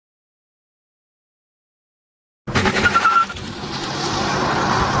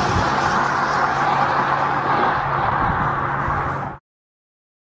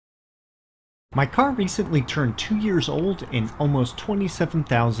My car recently turned 2 years old and almost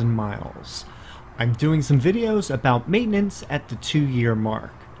 27,000 miles. I'm doing some videos about maintenance at the 2-year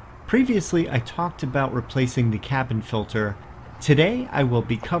mark. Previously, I talked about replacing the cabin filter. Today, I will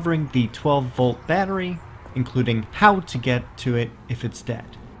be covering the 12-volt battery, including how to get to it if it's dead.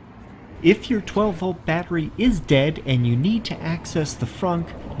 If your 12-volt battery is dead and you need to access the frunk,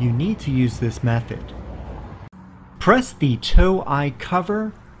 you need to use this method. Press the tow eye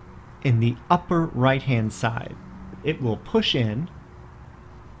cover in the upper right hand side. It will push in.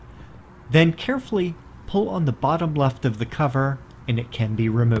 Then carefully pull on the bottom left of the cover and it can be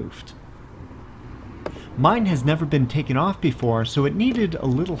removed. Mine has never been taken off before, so it needed a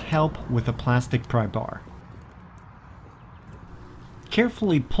little help with a plastic pry bar.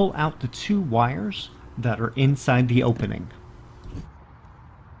 Carefully pull out the 2 wires that are inside the opening.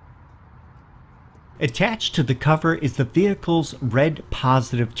 Attached to the cover is the vehicle's red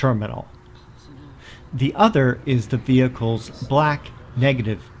positive terminal. The other is the vehicle's black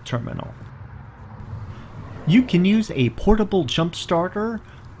negative terminal. You can use a portable jump starter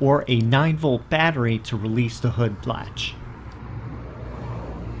or a 9-volt battery to release the hood latch.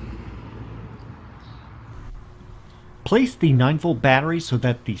 Place the 9-volt battery so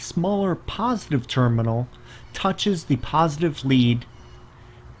that the smaller positive terminal touches the positive lead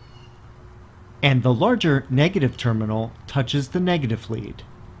and the larger negative terminal touches the negative lead.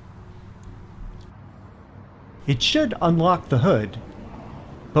 It should unlock the hood,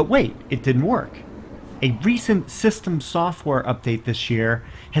 but wait, it didn't work. A recent system software update this year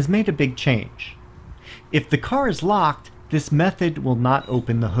has made a big change. If the car is locked, this method will not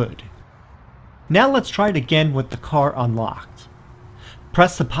open the hood. Now let's try it again with the car unlocked.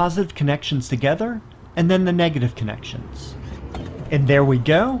 Press the positive connections together and then the negative connections. And there we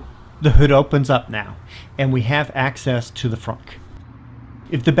go. The hood opens up now, and we have access to the frunk.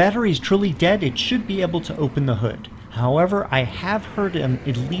 If the battery is truly dead, it should be able to open the hood. However, I have heard in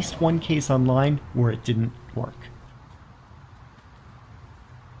at least one case online where it didn't work.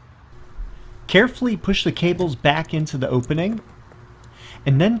 Carefully push the cables back into the opening,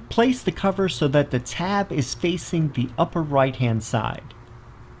 and then place the cover so that the tab is facing the upper right hand side.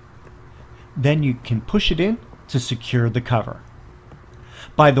 Then you can push it in to secure the cover.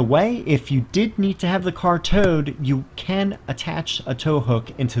 By the way, if you did need to have the car towed, you can attach a tow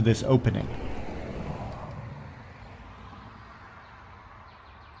hook into this opening.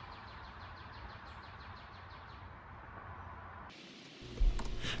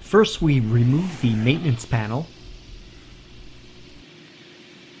 First, we remove the maintenance panel.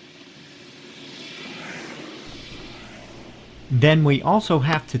 Then we also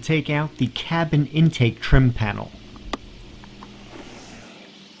have to take out the cabin intake trim panel.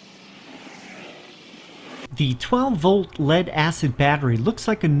 The 12-volt lead-acid battery looks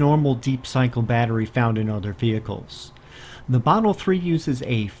like a normal deep cycle battery found in other vehicles. The Model 3 uses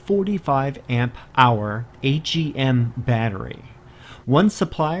a 45 amp hour AGM battery. One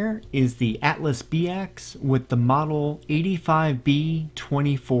supplier is the Atlas BX with the Model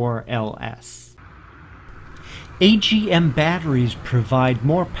 85B24LS. AGM batteries provide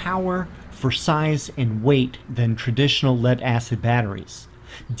more power for size and weight than traditional lead-acid batteries.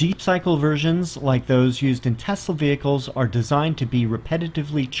 Deep cycle versions, like those used in Tesla vehicles, are designed to be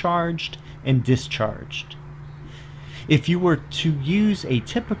repetitively charged and discharged. If you were to use a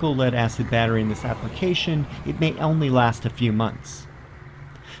typical lead-acid battery in this application, it may only last a few months.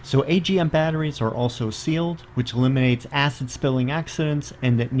 So AGM batteries are also sealed, which eliminates acid spilling accidents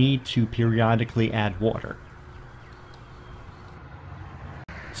and that need to periodically add water.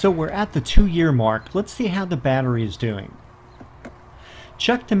 So we're at the 2-year mark. Let's see how the battery is doing.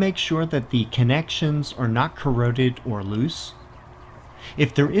 Check to make sure that the connections are not corroded or loose.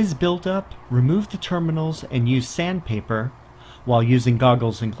 If there is buildup, remove the terminals and use sandpaper, while using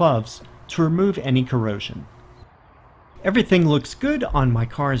goggles and gloves, to remove any corrosion. Everything looks good on my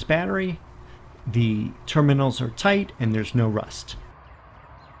car's battery. The terminals are tight and there's no rust.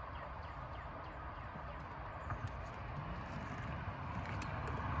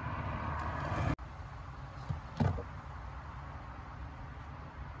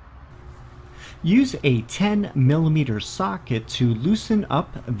 Use a 10mm socket to loosen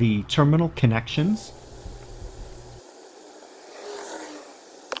up the terminal connections.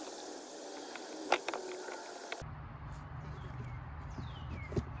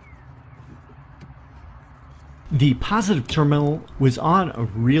 The positive terminal was on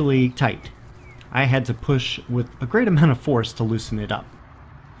really tight. I had to push with a great amount of force to loosen it up.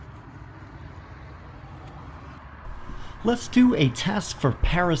 Let's do a test for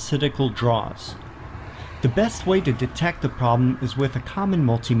parasitical draws. The best way to detect the problem is with a common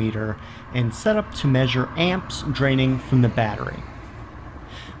multimeter and set up to measure amps draining from the battery.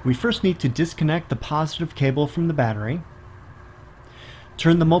 We first need to disconnect the positive cable from the battery,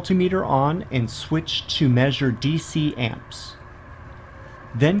 turn the multimeter on and switch to measure DC amps.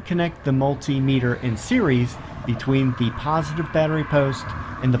 Then connect the multimeter in series between the positive battery post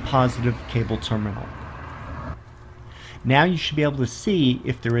and the positive cable terminal. Now you should be able to see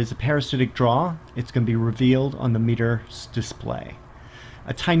if there is a parasitic draw. It's going to be revealed on the meter's display.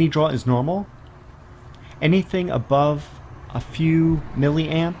 A tiny draw is normal. Anything above a few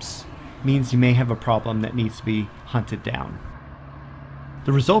milliamps means you may have a problem that needs to be hunted down.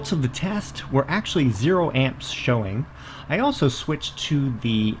 The results of the test were actually 0 amps showing. I also switched to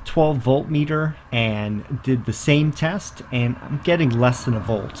the 12 volt meter and did the same test, and I'm getting less than a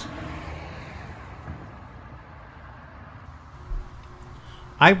volt.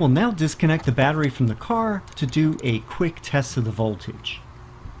 I will now disconnect the battery from the car to do a quick test of the voltage.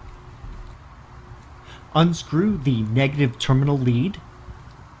 Unscrew the negative terminal lead.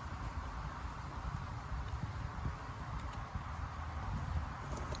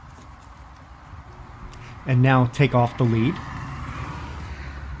 And now take off the lead.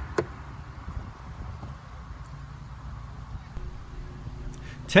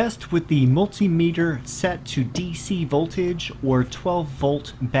 Test with the multimeter set to DC voltage or 12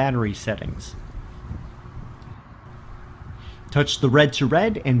 volt battery settings. Touch the red to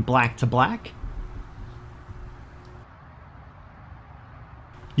red and black to black.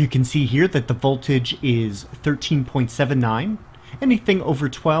 You can see here that the voltage is 13.79. Anything over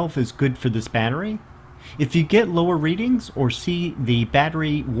 12 is good for this battery. If you get lower readings or see the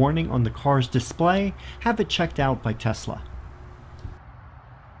battery warning on the car's display, have it checked out by Tesla.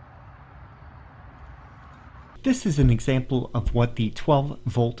 This is an example of what the 12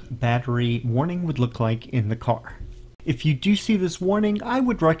 volt battery warning would look like in the car. If you do see this warning, I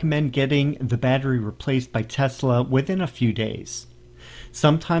would recommend getting the battery replaced by Tesla within a few days.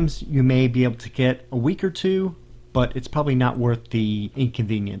 Sometimes you may be able to get a week or two, but it's probably not worth the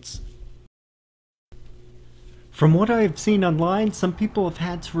inconvenience. From what I've seen online, some people have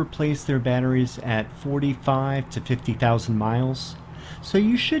had to replace their batteries at 45 to 50,000 miles, so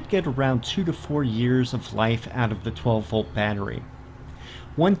you should get around 2 to 4 years of life out of the 12 volt battery.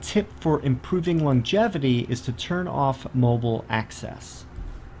 One tip for improving longevity is to turn off mobile access.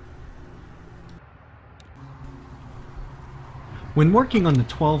 When working on the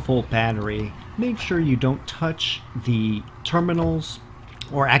 12 volt battery, make sure you don't touch the terminals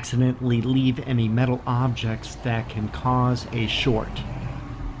or accidentally leave any metal objects that can cause a short.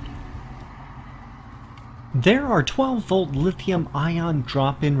 There are 12 volt lithium ion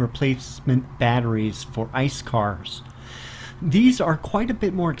drop-in replacement batteries for ICE cars. These are quite a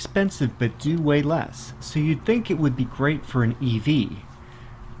bit more expensive but do weigh less, so you'd think it would be great for an EV.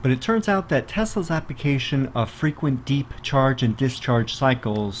 But it turns out that Tesla's application of frequent deep charge and discharge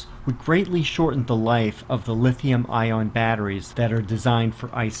cycles would greatly shorten the life of the lithium-ion batteries that are designed for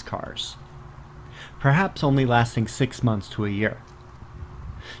ICE cars, perhaps only lasting 6 months to a year.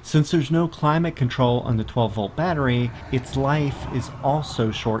 Since there's no climate control on the 12 volt battery, its life is also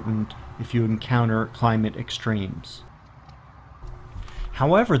shortened if you encounter climate extremes.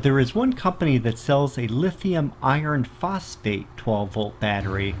 However, there is one company that sells a lithium iron phosphate 12 volt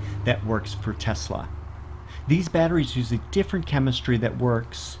battery that works for Tesla. These batteries use a different chemistry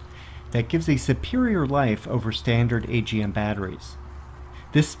that gives a superior life over standard AGM batteries.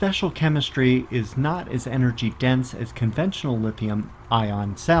 This special chemistry is not as energy dense as conventional lithium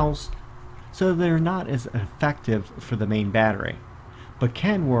ion cells, so they're not as effective for the main battery, but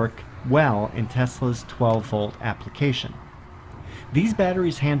can work well in Tesla's 12 volt application. These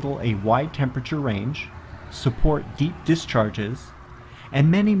batteries handle a wide temperature range, support deep discharges,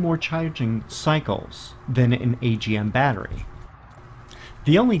 and many more charging cycles than an AGM battery.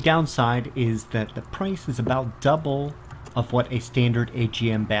 The only downside is that the price is about double of what a standard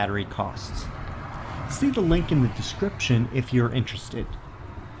AGM battery costs. See the link in the description if you're interested.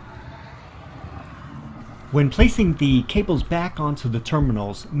 When placing the cables back onto the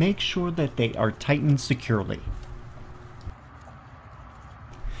terminals, make sure that they are tightened securely.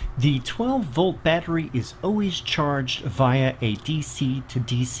 The 12 volt battery is always charged via a DC to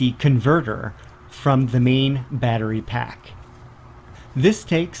DC converter from the main battery pack. This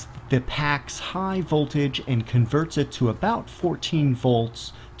takes the pack's high voltage and converts it to about 14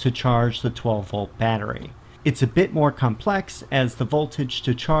 volts to charge the 12 volt battery. It's a bit more complex as the voltage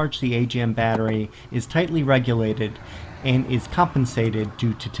to charge the AGM battery is tightly regulated and is compensated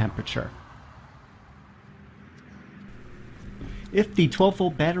due to temperature. If the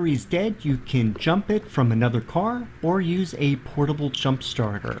 12-volt battery is dead, you can jump it from another car or use a portable jump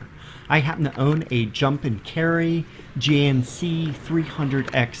starter. I happen to own a jump and carry GNC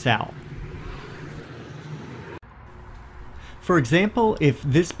 300XL. For example, if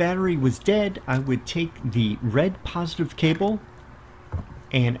this battery was dead, I would take the red positive cable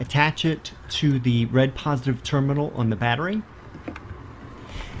and attach it to the red positive terminal on the battery.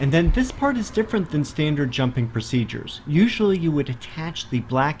 And then this part is different than standard jumping procedures. Usually you would attach the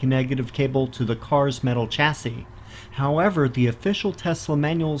black negative cable to the car's metal chassis. However, the official Tesla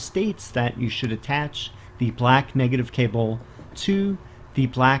manual states that you should attach the black negative cable to the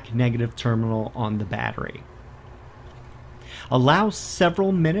black negative terminal on the battery. Allow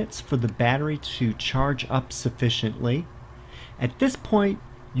several minutes for the battery to charge up sufficiently. At this point,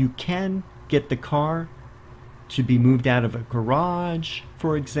 you can get the car to be moved out of a garage,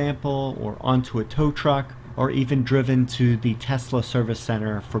 for example, or onto a tow truck, or even driven to the Tesla service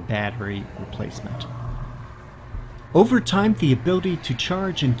center for battery replacement. Over time, the ability to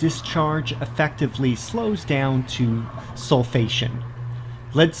charge and discharge effectively slows down to sulfation.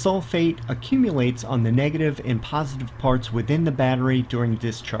 Lead sulfate accumulates on the negative and positive parts within the battery during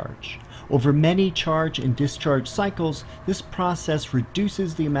discharge. Over many charge and discharge cycles, this process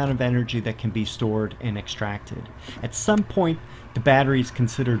reduces the amount of energy that can be stored and extracted. At some point, the battery is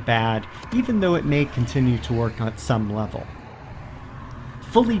considered bad, even though it may continue to work at some level.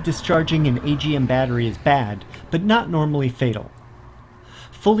 Fully discharging an AGM battery is bad, but not normally fatal.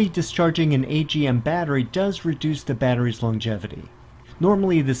 Fully discharging an AGM battery does reduce the battery's longevity.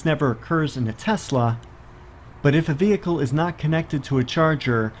 Normally this never occurs in a Tesla, but if a vehicle is not connected to a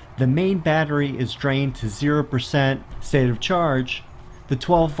charger, the main battery is drained to 0% state of charge. The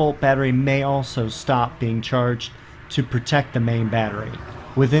 12-volt battery may also stop being charged to protect the main battery.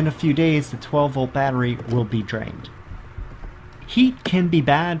 Within a few days, the 12-volt battery will be drained. Heat can be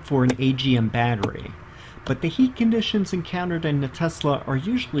bad for an AGM battery, but the heat conditions encountered in a Tesla are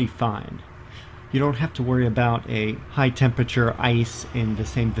usually fine. You don't have to worry about a high temperature ice in the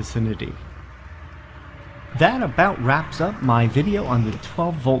same vicinity. That about wraps up my video on the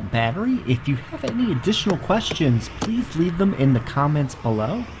 12-volt battery. If you have any additional questions, please leave them in the comments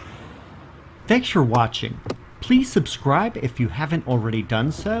below. Thanks for watching. Please subscribe if you haven't already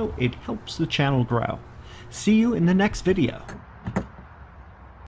done so. It helps the channel grow. See you in the next video.